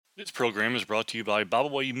This program is brought to you by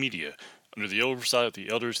Bible Way Media, under the oversight of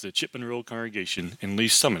the elders of the Chipman Road Congregation in Lee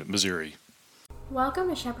Summit, Missouri. Welcome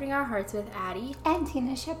to Shepherding Our Hearts with Addy and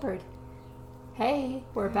Tina Shepherd. Hey,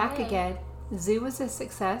 we're back again. Zoo was a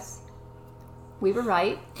success. We were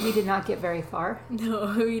right. We did not get very far.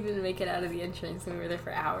 No, we didn't make it out of the entrance and we were there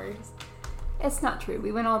for hours. It's not true.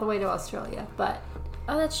 We went all the way to Australia, but...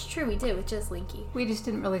 Oh, that's true. We did with just Linky. We just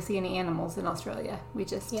didn't really see any animals in Australia. We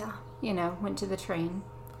just, went to the train.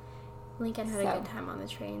 Lincoln had a good time on the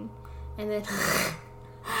train. And then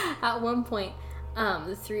at one point,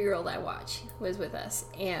 the 3-year-old I watch was with us.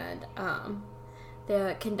 And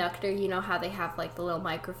the conductor, you know how they have like the little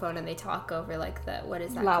microphone and they talk over like the, what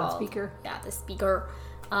is that called? Loudspeaker. Yeah, the speaker.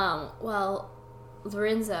 Well,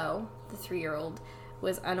 Lorenzo, the 3-year-old,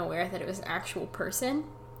 was unaware that it was an actual person.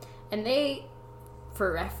 And they,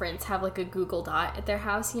 for reference, have like a Google Dot at their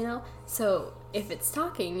house, you know? So if it's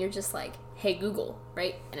talking, you're just like, hey, Google,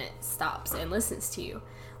 right? And it stops and listens to you.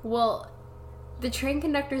 Well, the train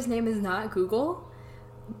conductor's name is not Google,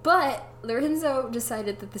 but Lorenzo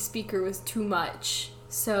decided that the speaker was too much.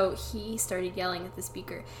 So he started yelling at the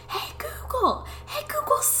speaker, hey, Google,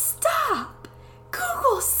 stop!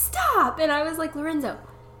 Google, stop! And I was like, Lorenzo,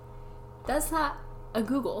 that's not a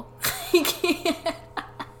Google. You can't.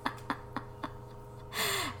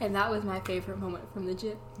 And that was my favorite moment from the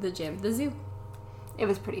zoo. It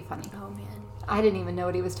was pretty funny. Oh, man. I didn't even know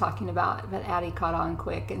what he was talking about, but Addy caught on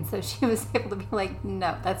quick, and so she was able to be like,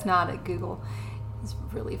 no, that's not at Google. It's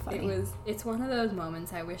really funny. It's one of those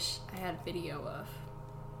moments I wish I had video of.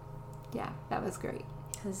 Yeah, that was great.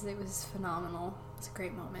 Because it was phenomenal. It's a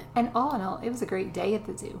great moment. And all in all, it was a great day at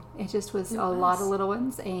the zoo. It just was a lot of little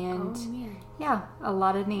ones and, a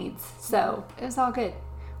lot of needs. So it was all good.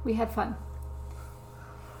 We had fun.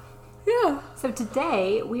 Yeah. So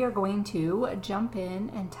today we are going to jump in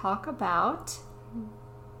and talk about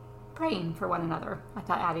praying for one another. I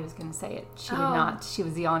thought Addy was going to say it. She did not. She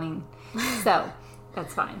was yawning. So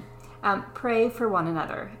that's fine. Pray for one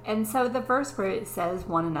another. And so the verse where it says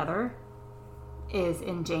one another is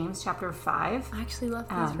in James chapter 5. I actually love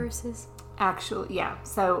these verses.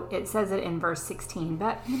 So it says it in verse 16.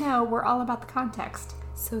 But, we're all about the context.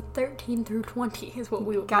 So 13 through 20 is what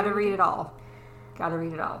we got to read it all.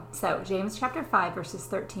 So, James chapter 5, verses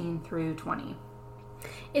 13 through 20.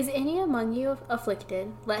 Is any among you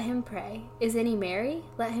afflicted? Let him pray. Is any merry?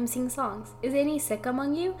 Let him sing songs. Is any sick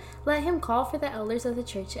among you? Let him call for the elders of the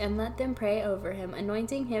church, and let them pray over him,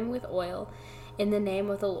 anointing him with oil in the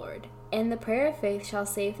name of the Lord. And the prayer of faith shall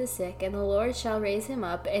save the sick, and the Lord shall raise him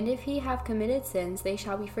up, and if he have committed sins, they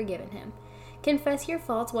shall be forgiven him. Confess your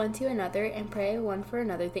faults one to another, and pray one for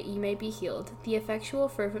another, that ye may be healed. The effectual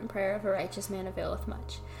fervent prayer of a righteous man availeth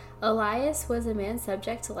much. Elias was a man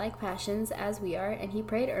subject to like passions as we are, and he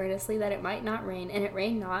prayed earnestly that it might not rain, and it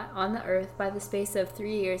rained not on the earth by the space of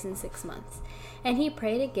 3 years and 6 months. And he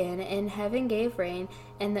prayed again, and heaven gave rain,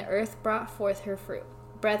 and the earth brought forth her fruit.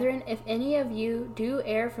 Brethren, if any of you do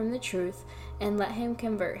err from the truth, and let him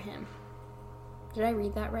convert him. Did I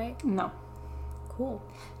read that right? No. Cool.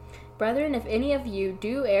 Brethren, if any of you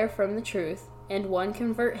do err from the truth, and one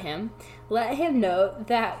convert him, let him know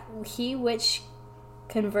that he which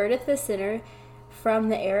converteth the sinner from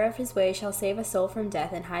the error of his way shall save a soul from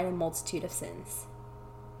death and hide a multitude of sins.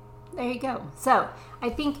 There you go. So, I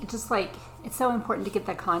think it's so important to get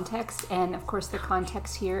the context, and of course the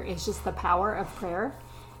context here is just the power of prayer.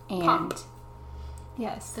 And,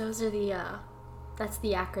 yes. Those are that's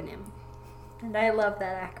the acronym. And I love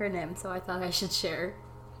that acronym, so I thought I should share.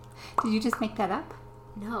 Did you just make that up?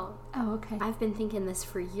 No. Oh, okay. I've been thinking this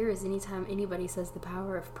for years anytime anybody says the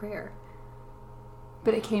power of prayer.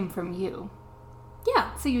 But it came from you.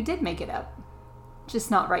 Yeah. So you did make it up.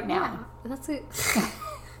 Just not right now. Yeah, that's it.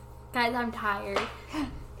 Guys, I'm tired.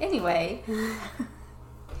 Anyway.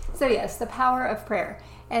 So yes, the power of prayer.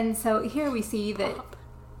 And so here we see that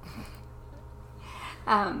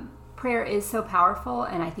prayer is so powerful,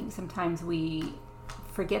 and I think sometimes we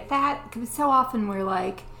forget that, because so often we're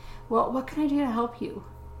like, well, what can I do to help you?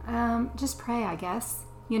 Just pray, I guess.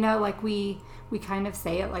 We kind of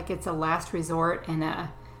say it like it's a last resort and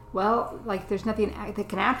there's nothing that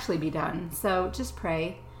can actually be done. So just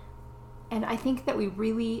pray. And I think that we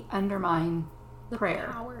really undermine the prayer.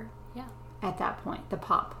 Power. Yeah. At that point, the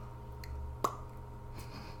pop.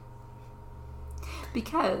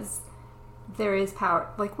 Because there is power.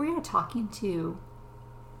 Like, we are talking to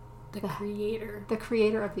the creator. The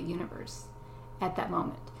creator of the universe at that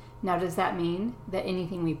moment. Now, does that mean that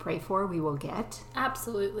anything we pray for, we will get?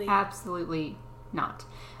 Absolutely. Absolutely not.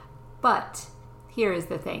 But here is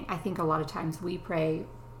the thing. I think a lot of times we pray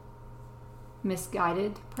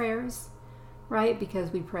misguided prayers right?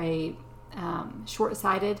 Because we pray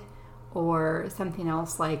short-sighted, or something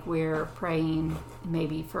else, like we're praying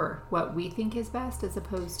maybe for what we think is best as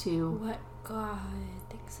opposed to what God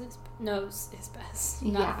knows is best.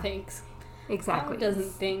 Yeah. Not thinks. Exactly. God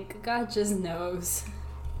doesn't think. God just knows.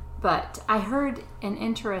 But I heard an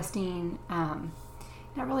interesting,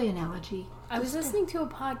 not really analogy. I was listening to a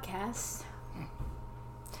podcast.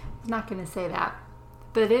 I'm not going to say that,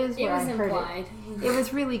 but it is where I heard implied. it. It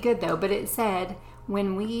was really good though, but it said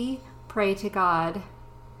when we pray to God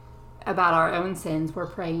about our own sins, we're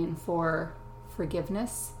praying for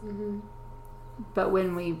forgiveness. Mm-hmm. But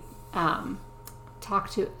when we talk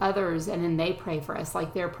to others and then they pray for us,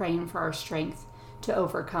 like they're praying for our strength to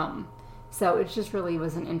overcome. So it just really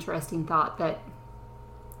was an interesting thought that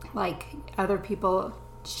like other people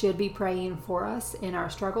should be praying for us in our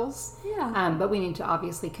struggles. Yeah. But we need to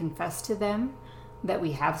obviously confess to them that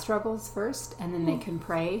we have struggles first, and then they can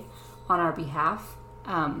pray on our behalf.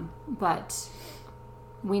 But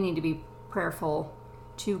we need to be prayerful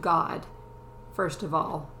to God, first of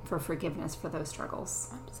all, for forgiveness for those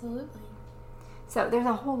struggles. Absolutely. So there's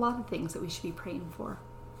a whole lot of things that we should be praying for.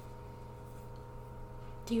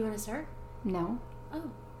 Do you want to start? No?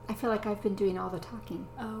 Oh. I feel like I've been doing all the talking.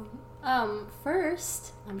 Oh.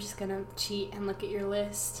 First, I'm just going to cheat and look at your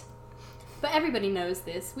list. But everybody knows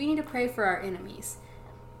this. We need to pray for our enemies.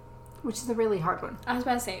 Which is a really hard one. I was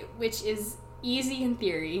about to say, which is easy in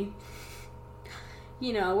theory.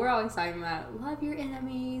 You know, we're always talking about love your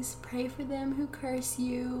enemies, pray for them who curse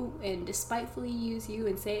you and despitefully use you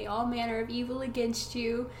and say all manner of evil against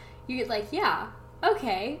you. You get like, yeah,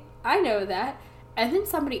 okay, I know that. And then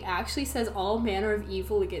somebody actually says all manner of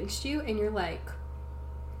evil against you and you're like,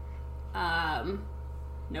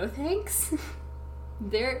 no thanks.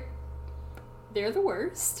 They're the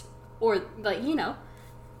worst. Or like, you know,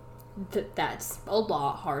 that's a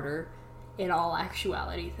lot harder in all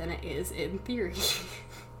actuality than it is in theory.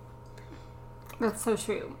 That's so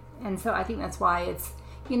true. And so I think that's why it's,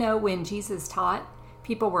 you know, when Jesus taught,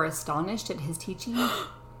 people were astonished at his teaching.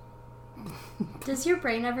 Does your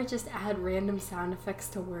brain ever just add random sound effects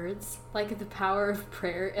to words? Like the power of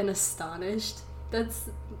prayer and astonished? That's...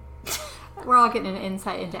 We're all getting an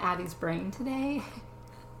insight into Addy's brain today.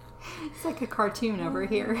 It's like a cartoon over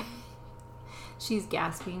here. She's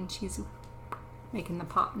gasping. She's making the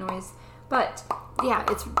pop noise. But, yeah,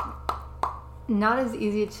 it's not as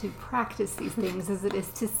easy to practice these things as it is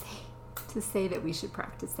to say that we should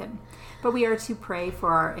practice them. But we are to pray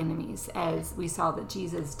for our enemies, as we saw that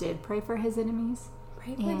Jesus did pray for his enemies.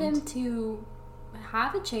 Pray for them to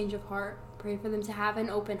have a change of heart. Pray for them to have an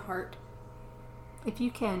open heart. If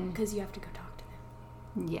you can... Because you have to go talk to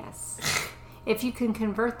them. Yes. If you can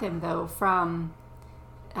convert them, though, from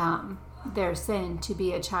their sin to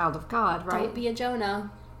be a child of God, right? Don't be a Jonah.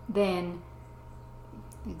 Then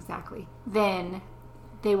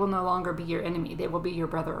they will no longer be your enemy. They will be your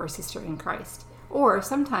brother or sister in Christ. Or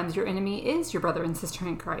sometimes your enemy is your brother and sister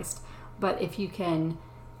in Christ. But if you can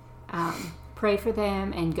pray for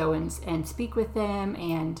them and go and speak with them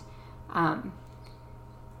and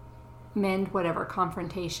mend whatever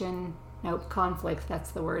conflict,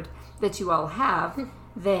 that's the word, that you all have,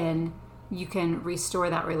 then you can restore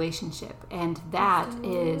that relationship. And that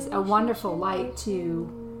is a wonderful light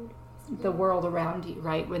to the world around you,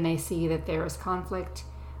 right? When they see that there is conflict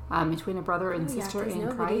between a brother and sister in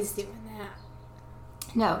nobody's Christ. Doing that.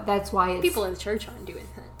 No, that's why it's... People in the church aren't doing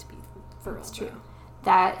that, to be for real. true.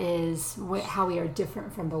 That is how we are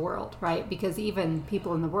different from the world, right? Because even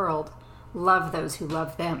people in the world love those who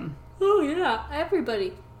love them. Oh, yeah.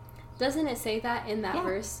 Everybody. Doesn't it say that in that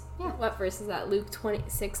verse? Yeah. What verse is that? Luke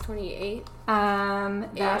 26:28?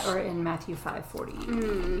 That or in Matthew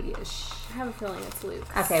 5:40-ish. I have a feeling it's Luke.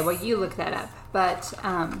 Okay, well, you look that up. But,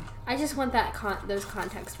 I just want that those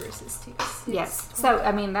context verses, too. yes. So,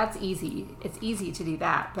 I mean, that's easy. It's easy to do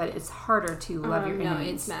that, but it's harder to love your enemies.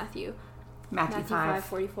 No, it's Matthew. Matthew 5.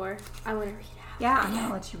 5:44. I want to read it out. Yeah, I'm going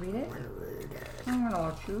to let you read it. I'm going to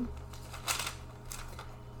let you.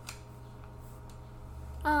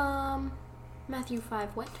 Matthew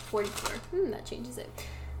 5, what? 44. That changes it.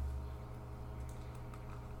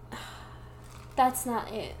 That's not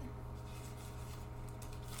it.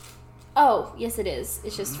 Oh, yes it is.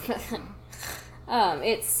 It's just,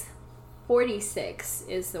 it's 46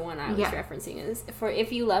 is the one I was referencing. Is for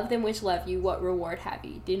if you love them which love you, what reward have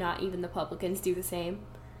you? Do not even the publicans do the same?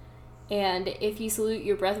 And if you salute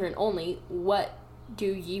your brethren only, what do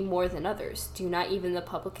ye more than others? Do not even the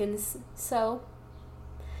publicans so?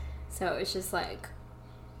 So it's just like,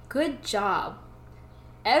 good job.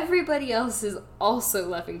 Everybody else is also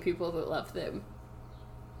loving people that love them.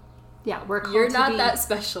 Yeah, we're called You're to not be, that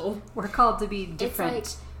special. We're called to be different like,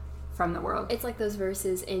 from the world. It's like those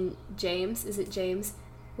verses in James. Is it James?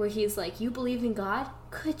 Where he's like, you believe in God?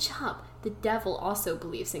 Good job. The devil also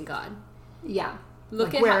believes in God. Yeah. Look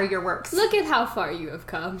like, at where how, are your works? Look at how far you have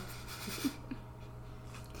come.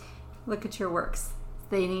 Look at your works.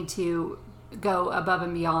 They need to go above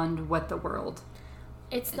and beyond what the world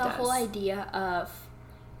It's the does. whole idea of,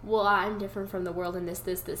 well, I'm different from the world in this,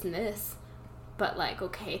 and this. But, like,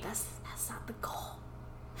 okay, that's not the goal.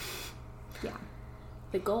 Yeah.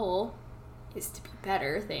 The goal is to be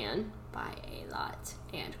better than by a lot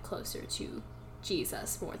and closer to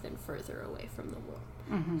Jesus more than further away from the world.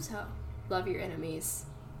 Mm-hmm. So, love your enemies.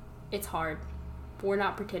 It's hard. We're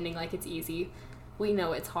not pretending like it's easy. We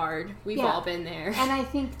know it's hard. We've all been there. And I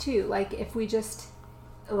think, too, like, if we just,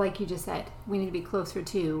 like you just said, we need to be closer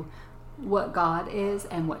to what God is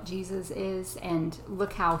and what Jesus is, and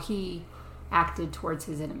look how he acted towards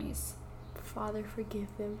his enemies. Father,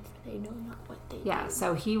 forgive them, for they know not what they do. Yeah,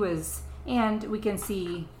 so he was, and we can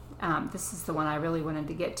see, this is the one I really wanted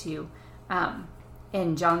to get to,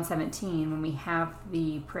 in John 17, when we have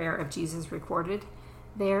the prayer of Jesus recorded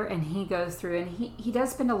there, and he goes through, and he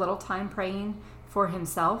does spend a little time praying for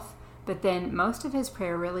himself, but then most of his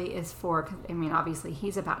prayer really is for, I mean, obviously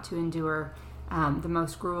he's about to endure the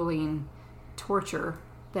most grueling torture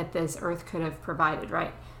that this earth could have provided,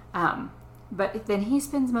 right? But then he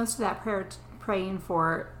spends most of that prayer praying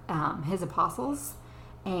for his apostles,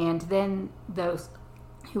 and then those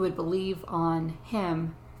who would believe on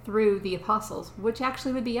him through the apostles, which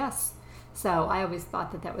actually would be us. So I always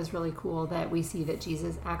thought that was really cool that we see that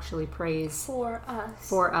Jesus actually prays for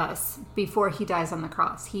us before he dies on the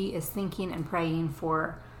cross. He is thinking and praying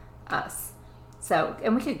for us. So,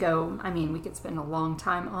 and we could spend a long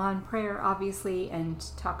time on prayer, obviously, and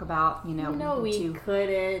talk about, No, we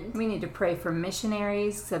couldn't. We need to pray for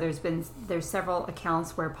missionaries. So there's several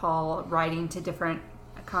accounts where Paul, writing to different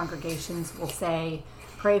congregations, will say,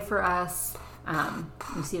 pray for us.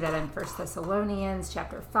 You see that in 1 Thessalonians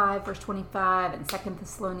chapter 5, verse 25, and 2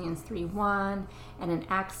 Thessalonians 3:1, and in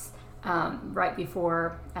Acts, right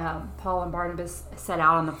before Paul and Barnabas set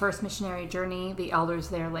out on the first missionary journey, the elders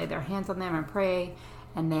there lay their hands on them and pray,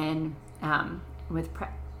 and then with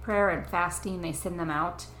prayer and fasting, they send them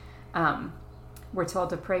out. We're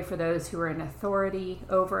told to pray for those who are in authority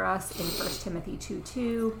over us in 1 Timothy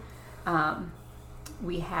 2:2.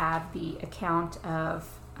 We have the account of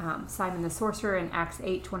Simon the sorcerer in Acts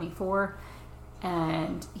 8:24,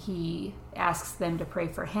 and he asks them to pray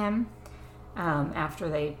for him after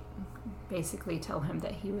they basically tell him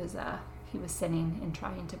that he was sinning and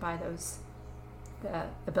trying to buy the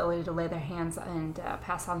ability to lay their hands and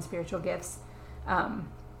pass on spiritual gifts.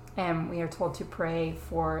 And we are told to pray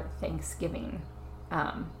for thanksgiving,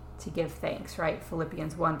 to give thanks, right?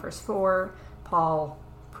 Philippians 1 verse 4, Paul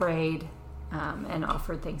prayed and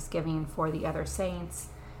offered thanksgiving for the other saints.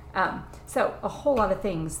 So a whole lot of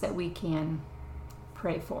things that we can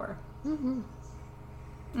pray for. Mm-hmm.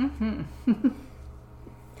 Mm-hmm.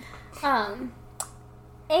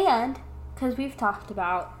 And because we've talked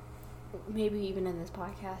about, maybe even in this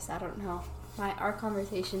podcast, I don't know, our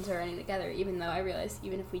conversations are running together, even though I realize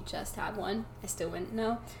even if we just had one, I still wouldn't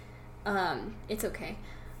know. It's okay.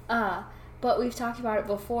 But we've talked about it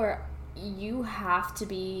before. You have to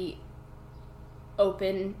be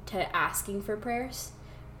open to asking for prayers.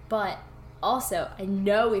 But also, I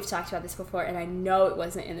know we've talked about this before, and I know it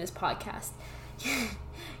wasn't in this podcast.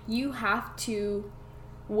 You have to,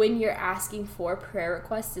 when you're asking for prayer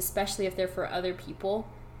requests, especially if they're for other people,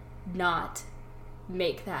 not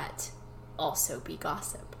make that also be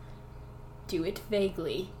gossip. Do it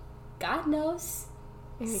vaguely. God knows.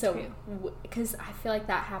 Very true. Because I feel like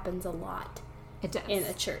that happens a lot. It does. In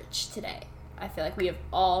the church today. I feel like we have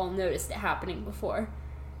all noticed it happening before.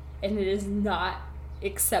 And it is not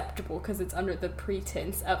acceptable because it's under the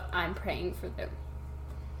pretense of I'm praying for them.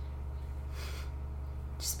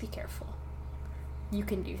 Just be careful. You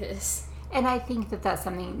can do this. And I think that that's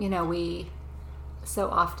something, we so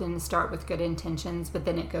often start with good intentions, but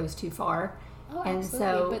then it goes too far. Oh, and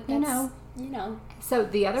absolutely. so, but so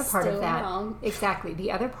the other part of still that, wrong. Exactly.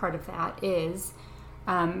 The other part of that is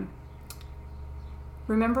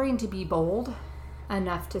remembering to be bold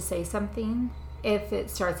enough to say something if it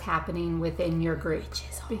starts happening within your group. Which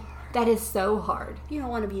is hard. That is so hard. You don't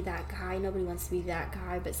want to be that guy. Nobody wants to be that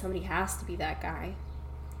guy, but somebody has to be that guy.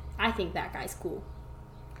 I think that guy's cool.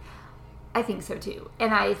 I think so too.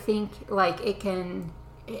 And I think it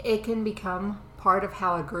can become part of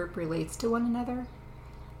how a group relates to one another.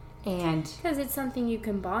 And because it's something you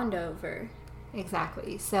can bond over.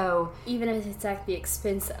 Exactly. So even if it's at the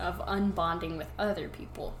expense of unbonding with other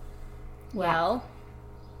people. well,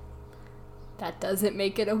 that doesn't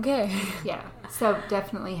make it okay. Yeah. So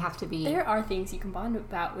definitely have to be... There are things you can bond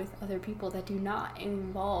about with other people that do not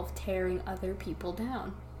involve tearing other people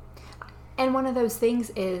down. And one of those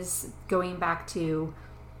things is going back to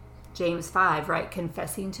James 5, right?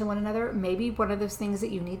 Confessing to one another. Maybe one of those things that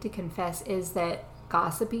you need to confess is that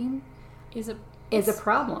gossiping is a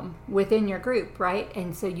problem within your group, right?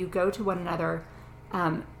 And so you go to one another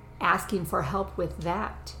asking for help with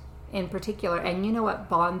that in particular. And you know what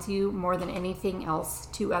bonds you more than anything else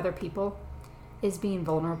to other people is being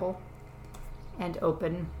vulnerable and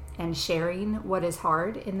open and sharing what is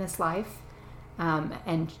hard in this life.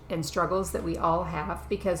 And struggles that we all have,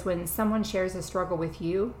 because when someone shares a struggle with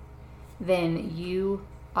you, then you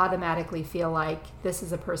automatically feel like this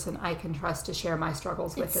is a person I can trust to share my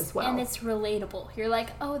struggles with as well. And it's relatable. You're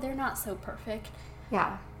like, oh, they're not so perfect.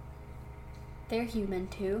 Yeah. They're human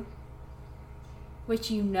too. Which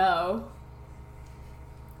you know.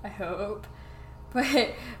 I hope. But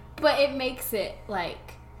it makes it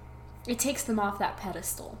like, it takes them off that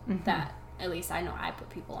pedestal that at least I know I put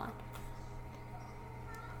people on.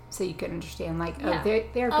 So you can understand, like, yeah.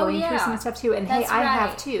 they're going through some stuff too, and that's hey, I right.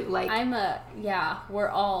 have too. Like, we're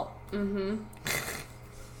all,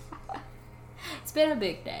 It's been a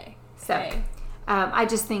big day. So, okay. I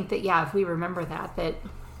just think that, if we remember that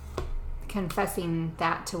confessing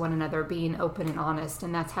that to one another, being open and honest,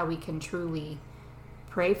 and that's how we can truly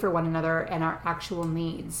pray for one another and our actual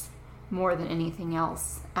needs more than anything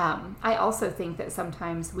else. I also think that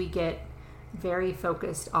sometimes we get very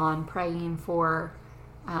focused on praying for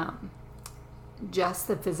just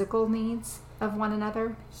the physical needs of one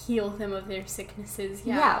another. Heal them of their sicknesses.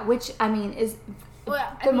 Yeah, which, I mean, is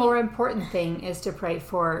more important thing is to pray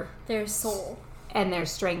for their soul and their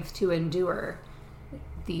strength to endure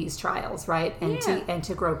these trials, right? And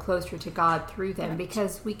to grow closer to God through them,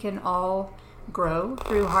 because we can all grow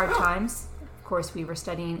through hard times. Of course, we were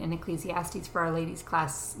studying in Ecclesiastes for our ladies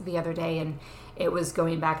class the other day, and it was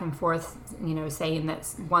going back and forth, saying that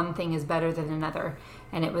one thing is better than another.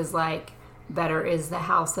 And it was like, better is the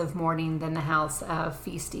house of mourning than the house of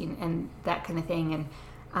feasting, and that kind of thing.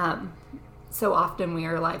 And so often we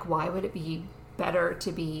are like, why would it be better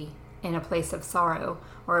to be in a place of sorrow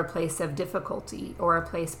or a place of difficulty or a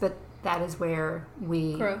place, but that is where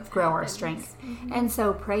we grow our strength. Mm-hmm. And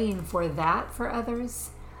so praying for that for others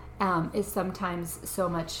is sometimes so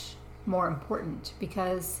much more important,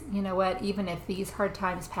 because you know what, even if these hard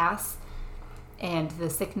times pass and the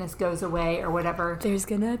sickness goes away or whatever, there's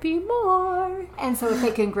gonna be more. And so if they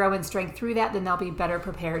can grow in strength through that, then they'll be better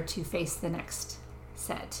prepared to face the next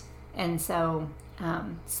set. And so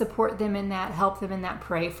support them in that, help them in that,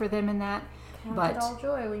 pray for them in that. Count it all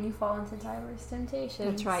joy when you fall into diverse temptations.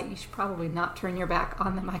 That's right. You should probably not turn your back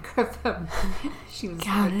on the microphone. She was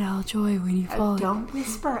Count it all joy when you fall. Don't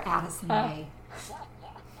whisper, Addison May.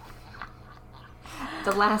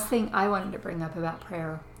 The last thing I wanted to bring up about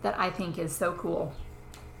prayer that I think is so cool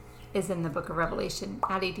is in the book of Revelation.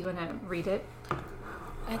 Addy, do you want to read it?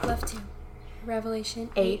 I'd love to.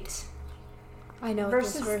 Revelation 8. I know what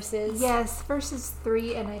this verse is. Yes, verses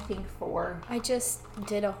 3 and I think 4. I just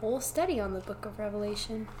did a whole study on the book of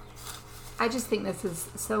Revelation. I just think this is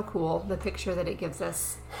so cool, the picture that it gives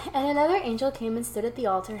us. And another angel came and stood at the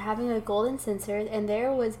altar, having a golden censer, and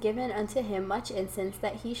there was given unto him much incense,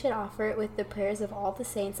 that he should offer it with the prayers of all the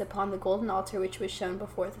saints upon the golden altar which was shown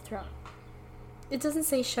before the throne. It doesn't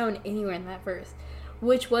say shown anywhere in that verse,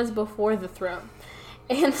 which was before the throne.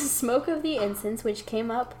 And the smoke of the incense which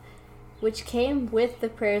came with the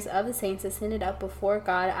prayers of the saints ascended up before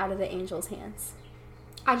God out of the angel's hands.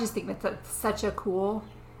 I just think that's such a cool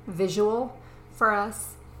visual for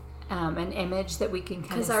us, an image that we can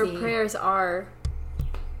kind of see. Because our prayers are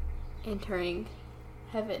entering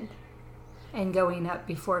heaven. And going up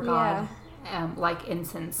before God, like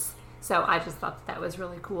incense. So I just thought that was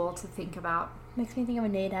really cool to think about. Makes me think of a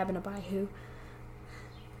Nadab and Abihu.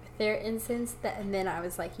 Their incense, and then I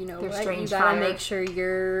was like, you know what, you gotta make sure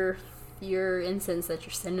your incense that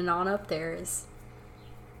you're sending on up there is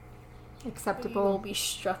acceptable. You will be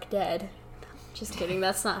struck dead. Just kidding.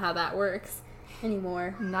 That's not how that works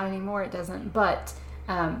anymore. Not anymore. It doesn't. But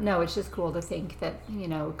no, it's just cool to think that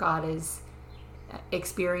God is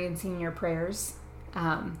experiencing your prayers,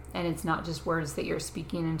 and it's not just words that you're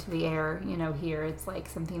speaking into the air. Here it's like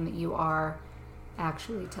something that you are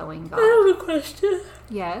actually telling God. I have a question.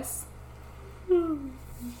 Yes.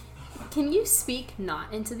 Can you speak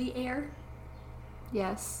not into the air?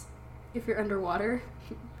 Yes. If you're underwater?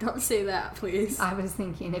 Don't say that, please. I was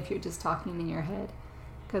thinking if you're just talking in your head,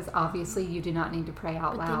 because obviously you do not need to pray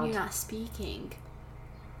out loud. But then you're not speaking.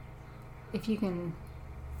 If you can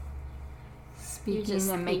Speaking just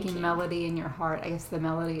and making thinking. melody in your heart. I guess the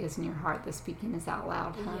melody is in your heart. The speaking is out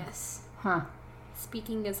loud, huh? Yes. Huh.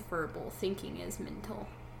 Speaking is verbal. Thinking is mental.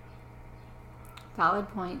 Valid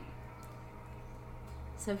point.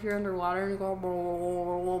 So if you're underwater and go,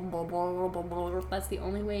 that's the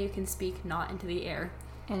only way you can speak not into the air.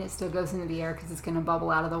 And it still goes into the air because it's going to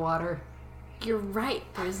bubble out of the water. You're right.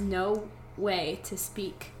 There's no way to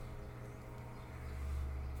speak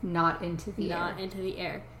Not into the air. not into the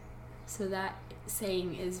air. So that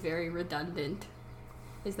saying is very redundant.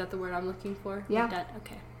 Is that the word I'm looking for? Yeah.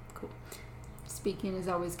 Okay, cool. Speaking is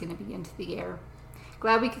always going to be into the air.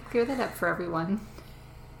 Glad we could clear that up for everyone.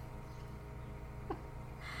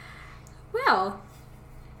 Well,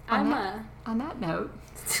 On that note,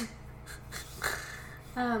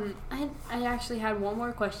 I actually had one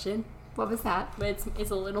more question, what was that? but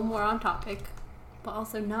it's a little more on topic, but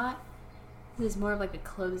also not. This is more of like a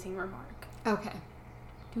closing remark. Okay.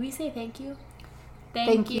 Do we say thank you?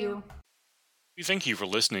 Thank you. We thank you for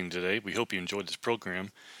listening today. We hope you enjoyed this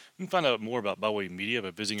program. You can find out more about Byway Media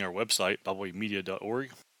by visiting our website,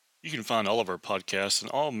 bywaymedia.org. You can find all of our podcasts on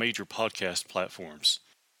all major podcast platforms.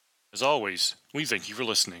 As always, we thank you for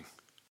listening.